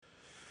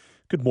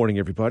Good morning,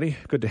 everybody.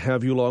 Good to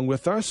have you along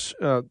with us.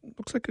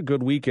 Looks like a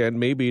good weekend,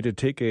 maybe, to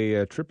take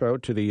a trip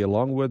out to the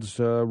Longwoods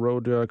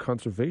Road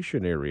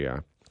Conservation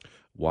Area.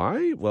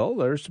 Why? Well,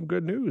 there's some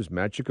good news.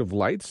 Magic of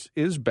Lights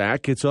is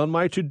back. It's on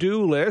my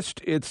to-do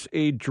list. It's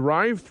a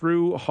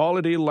drive-through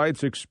holiday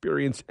lights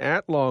experience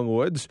at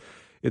Longwoods.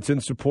 It's in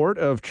support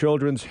of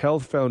Children's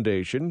Health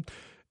Foundation,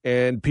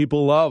 and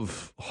people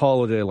love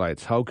holiday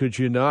lights. How could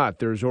you not?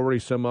 There's already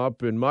some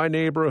up in my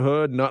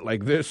neighborhood, not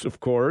like this,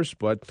 of course,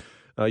 but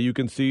you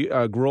can see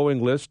a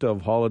growing list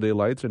of holiday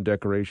lights and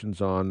decorations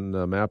on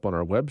the map on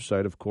our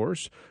website, of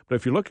course. But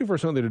if you're looking for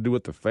something to do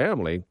with the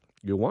family,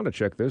 you'll want to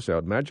check this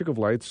out. Magic of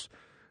Lights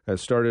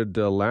has started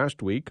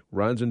last week,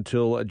 runs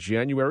until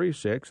January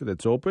 6th, and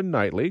it's open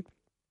nightly.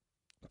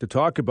 To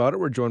talk about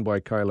it, we're joined by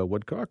Kyla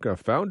Woodcock,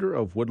 founder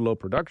of Woodlo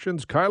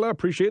Productions. Kyla,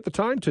 appreciate the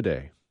time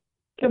today.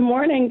 Good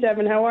morning,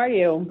 Devon. How are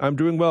you? I'm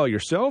doing well.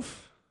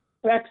 Yourself?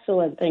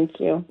 Excellent, thank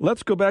you.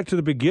 Let's go back to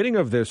the beginning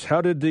of this.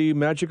 How did the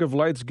Magic of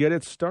Lights get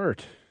its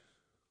start?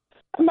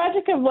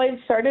 Magic of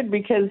Lights started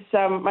because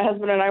my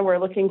husband and I were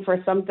looking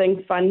for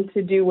something fun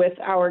to do with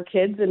our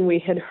kids, and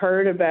we had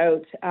heard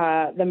about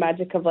the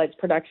Magic of Lights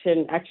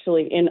production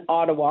actually in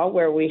Ottawa,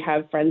 where we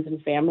have friends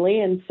and family,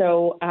 and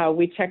so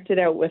we checked it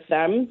out with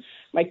them.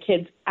 My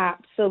kids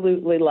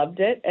absolutely loved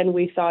it, and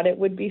we thought it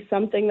would be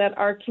something that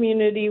our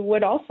community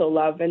would also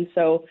love, and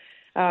so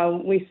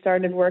we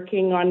started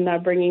working on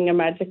bringing a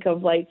Magic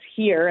of Lights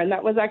here, and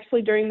that was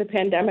actually during the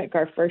pandemic.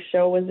 Our first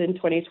show was in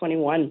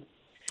 2021.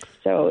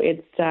 So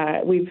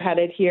we've had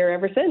it here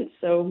ever since.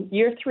 So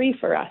year 3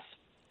 for us.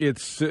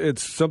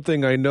 It's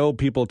something I know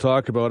people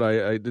talk about.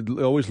 It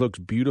always looks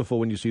beautiful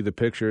when you see the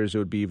pictures. It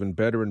would be even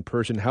better in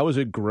person. How has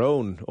it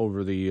grown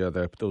over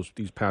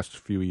these past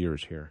few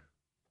years here?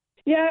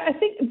 Yeah, I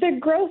think the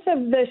growth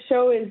of the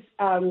show is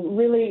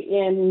really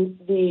in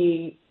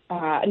the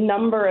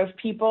number of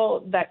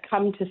people that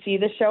come to see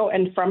the show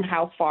and from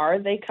how far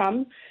they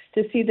come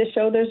to see the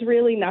show. There's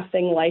really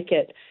nothing like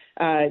it,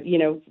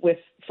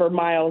 for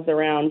miles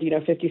around,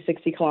 50,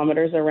 60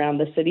 kilometers around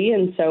the city.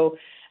 And so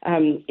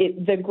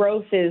the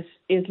growth is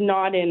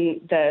not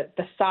in the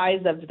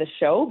size of the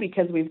show,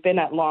 because we've been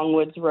at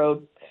Longwoods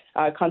Road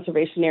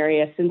Conservation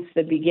Area since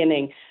the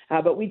beginning.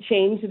 But we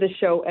change the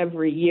show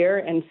every year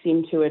and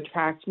seem to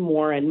attract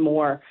more and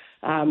more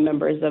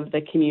members of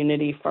the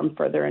community from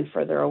further and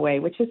further away,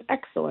 which is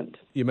excellent.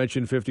 You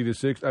mentioned 50 to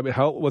 60. I mean,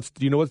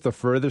 do you know what's the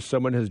furthest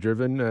someone has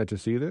driven to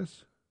see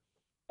this?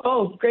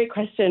 Oh, great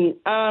question.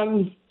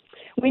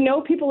 We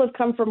know people have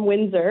come from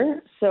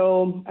Windsor,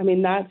 so,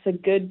 that's a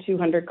good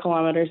 200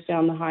 kilometers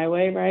down the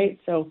highway, right?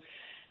 So,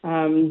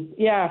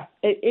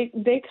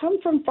 they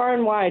come from far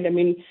and wide.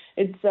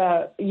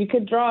 It's you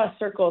could draw a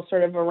circle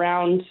sort of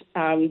around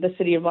the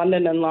City of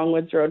London and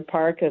Longwoods Road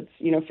Park. It's,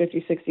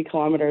 50, 60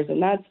 kilometers,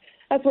 and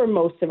that's where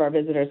most of our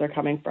visitors are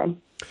coming from.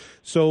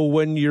 So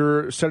when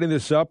you're setting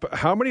this up,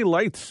 how many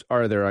lights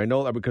are there? I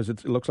know that because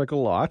it looks like a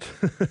lot.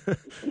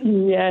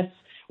 Yes.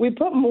 We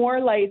put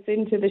more lights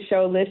into the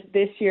show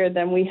this year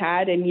than we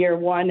had in year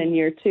 1 and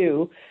year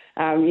 2.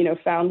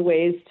 Found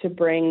ways to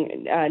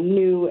bring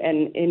new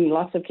and, in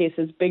lots of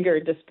cases, bigger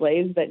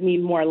displays that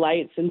need more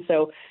lights. And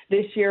so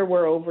this year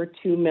we're over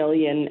 2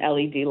 million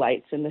LED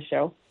lights in the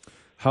show.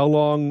 How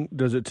long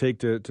does it take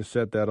to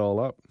set that all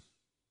up?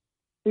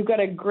 We've got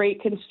a great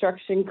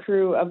construction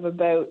crew of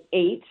about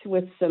 8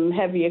 with some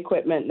heavy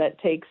equipment that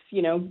takes,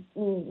 3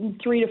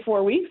 to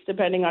 4 weeks,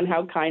 depending on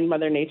how kind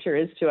Mother Nature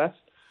is to us.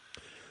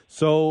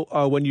 So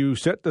when you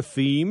set the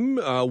theme,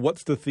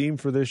 what's the theme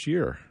for this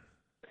year?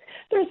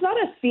 There's not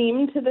a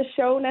theme to the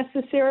show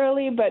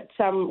necessarily, but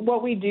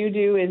what we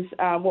do is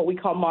what we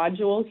call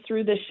modules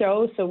through the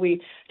show. So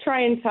we try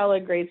and tell a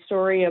great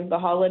story of the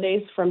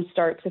holidays from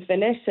start to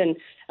finish,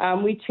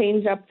 and we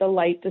change up the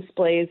light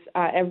displays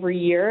every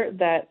year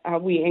that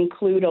we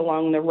include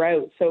along the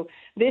route. So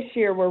this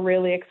year we're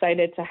really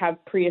excited to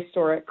have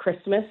Prehistoric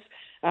Christmas.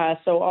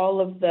 So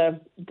all of the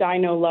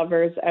dino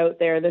lovers out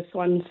there, this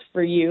one's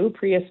for you.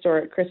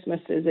 Prehistoric Christmas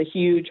is a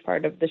huge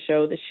part of the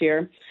show this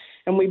year.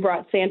 And we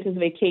brought Santa's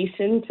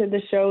Vacation to the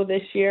show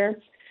this year,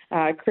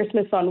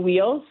 Christmas on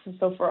Wheels.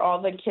 So for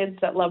all the kids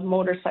that love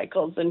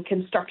motorcycles and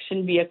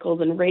construction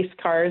vehicles and race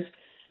cars,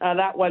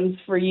 that one's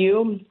for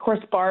you. Of course,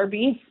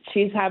 Barbie,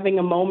 she's having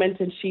a moment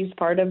and she's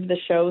part of the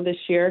show this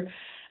year.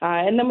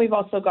 And then we've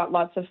also got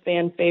lots of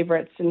fan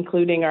favorites,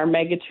 including our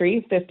Mega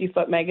Tree,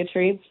 50-foot Mega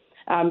Tree.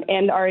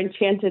 And our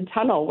Enchanted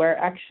Tunnel, where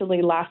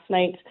actually last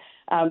night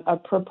a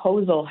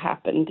proposal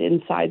happened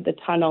inside the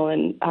tunnel,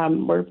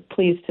 and we're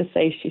pleased to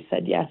say she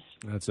said yes.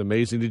 That's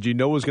amazing. Did you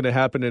know it was going to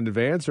happen in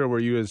advance, or were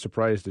you as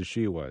surprised as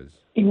she was?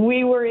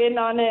 We were in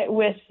on it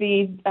with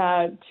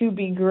the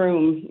to-be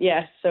groom,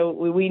 yes, so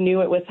we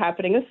knew it was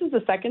happening. This is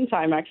the second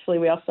time, actually.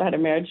 We also had a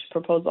marriage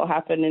proposal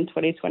happen in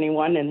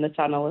 2021 in the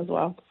tunnel as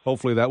well.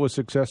 Hopefully that was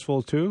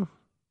successful, too?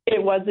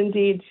 It was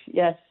indeed,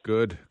 yes.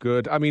 Good.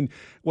 I mean,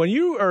 when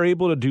you are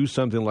able to do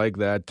something like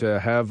that, to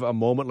have a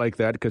moment like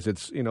that, because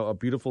it's, a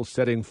beautiful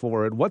setting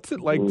for it, what's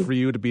it like for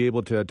you to be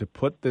able to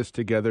put this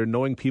together,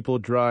 knowing people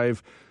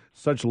drive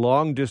such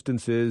long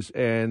distances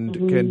and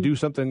can do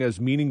something as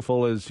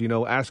meaningful as,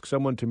 ask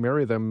someone to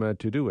marry them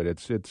to do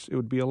it. It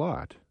would be a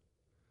lot.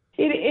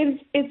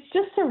 It's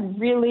just a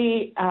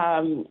really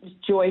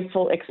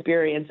joyful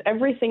experience.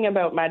 Everything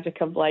about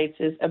Magic of Lights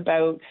is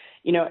about,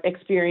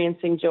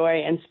 experiencing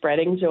joy and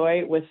spreading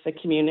joy with the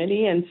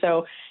community. And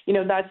so,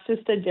 that's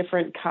just a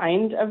different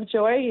kind of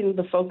joy. And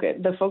the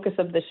focus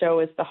of the show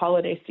is the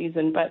holiday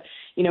season. But,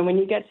 when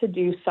you get to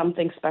do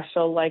something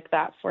special like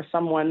that for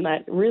someone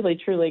that really,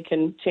 truly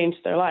can change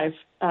their life,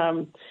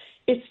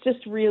 it's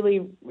just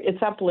really,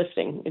 it's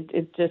uplifting.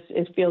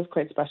 It feels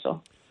quite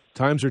special.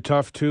 Times are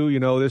tough too.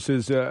 This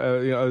is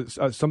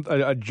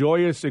a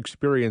joyous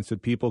experience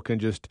that people can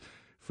just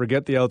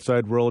forget the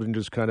outside world and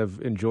just kind of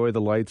enjoy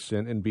the lights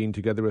and being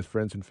together with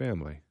friends and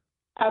family.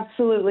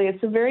 Absolutely.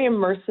 It's a very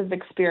immersive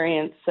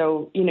experience.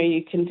 So,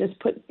 you can just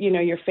put,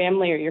 your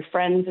family or your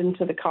friends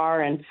into the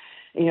car and,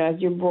 as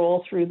you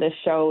roll through the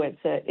show,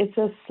 it's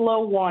a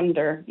slow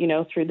wander,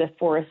 through the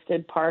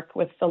forested park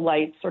with the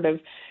lights sort of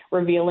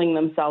revealing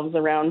themselves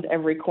around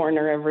every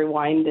corner, every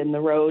wind in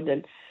the road.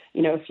 And,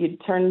 if you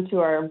turn to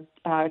our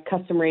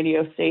custom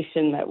radio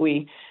station that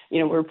we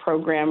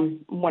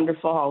program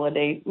wonderful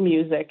holiday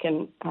music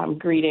and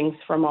greetings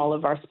from all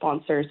of our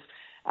sponsors,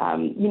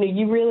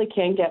 you really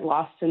can get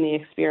lost in the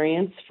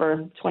experience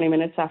for 20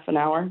 minutes, half an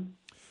hour.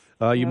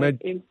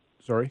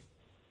 Sorry?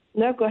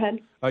 No, go ahead.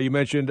 You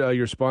mentioned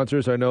your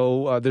sponsors. I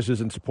know this is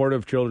in support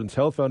of Children's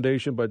Health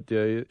Foundation, but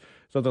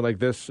something like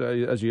this,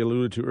 as you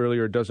alluded to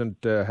earlier,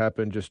 doesn't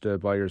happen just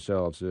by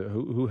yourselves.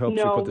 Who helps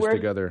you put this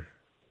together?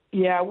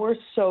 Yeah, we're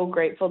so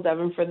grateful,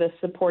 Devon, for the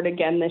support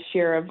again this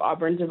year of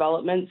Auburn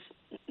Developments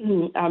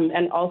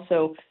and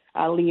also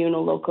Leuna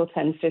Local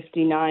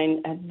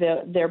 1059.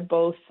 They're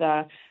both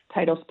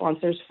title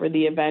sponsors for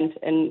the event,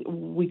 and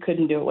we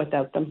couldn't do it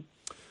without them.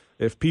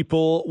 If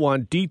people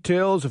want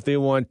details, if they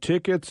want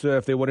tickets,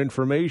 if they want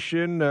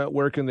information,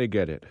 where can they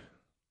get it?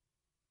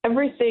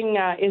 Everything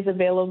is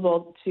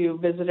available to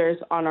visitors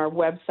on our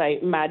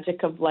website,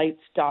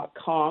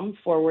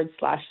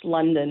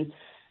 magicoflights.com/London.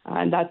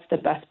 And that's the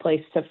best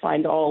place to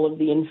find all of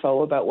the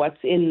info about what's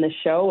in the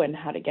show and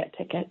how to get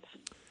tickets.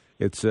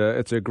 It's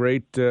a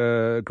great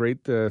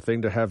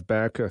thing to have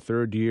back a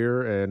third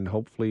year, and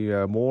hopefully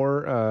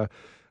more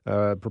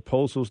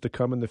proposals to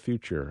come in the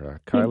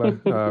future. Kyla,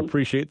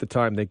 appreciate the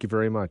time. Thank you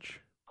very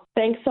much.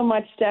 Thanks so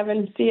much,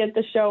 Devon. See you at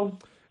the show.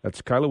 That's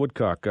Kyla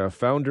Woodcock,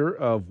 founder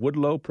of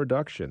Woodlo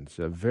Productions.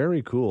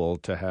 Very cool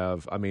to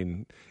have.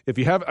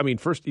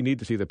 First you need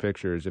to see the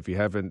pictures. If you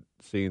haven't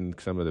seen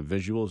some of the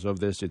visuals of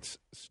this, it's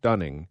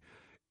stunning.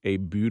 A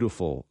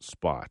beautiful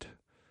spot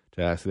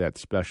to ask that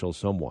special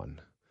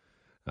someone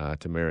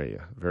to marry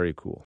you. Very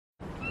cool.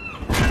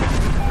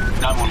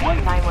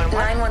 911.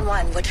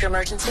 911. What's your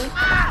emergency?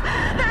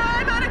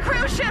 I'm on a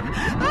cruise ship.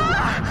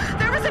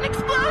 There was an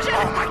explosion.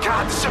 Oh my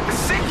God, the ship is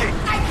sinking.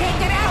 I can't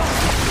get out.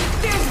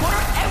 There's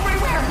water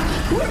everywhere.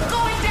 We're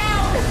going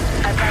down.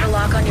 I've got a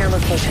lock on your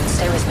location.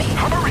 Stay with me.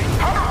 Hurry.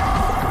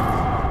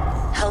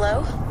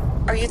 Hello?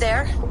 Are you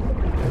there?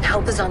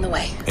 Help is on the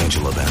way.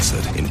 Angela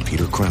Bassett and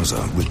Peter Krause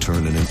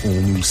return in an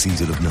all-new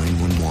season of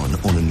 911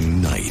 on a new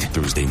night.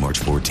 Thursday, March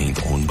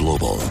 14th on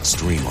Global.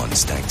 Stream on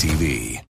Stack TV.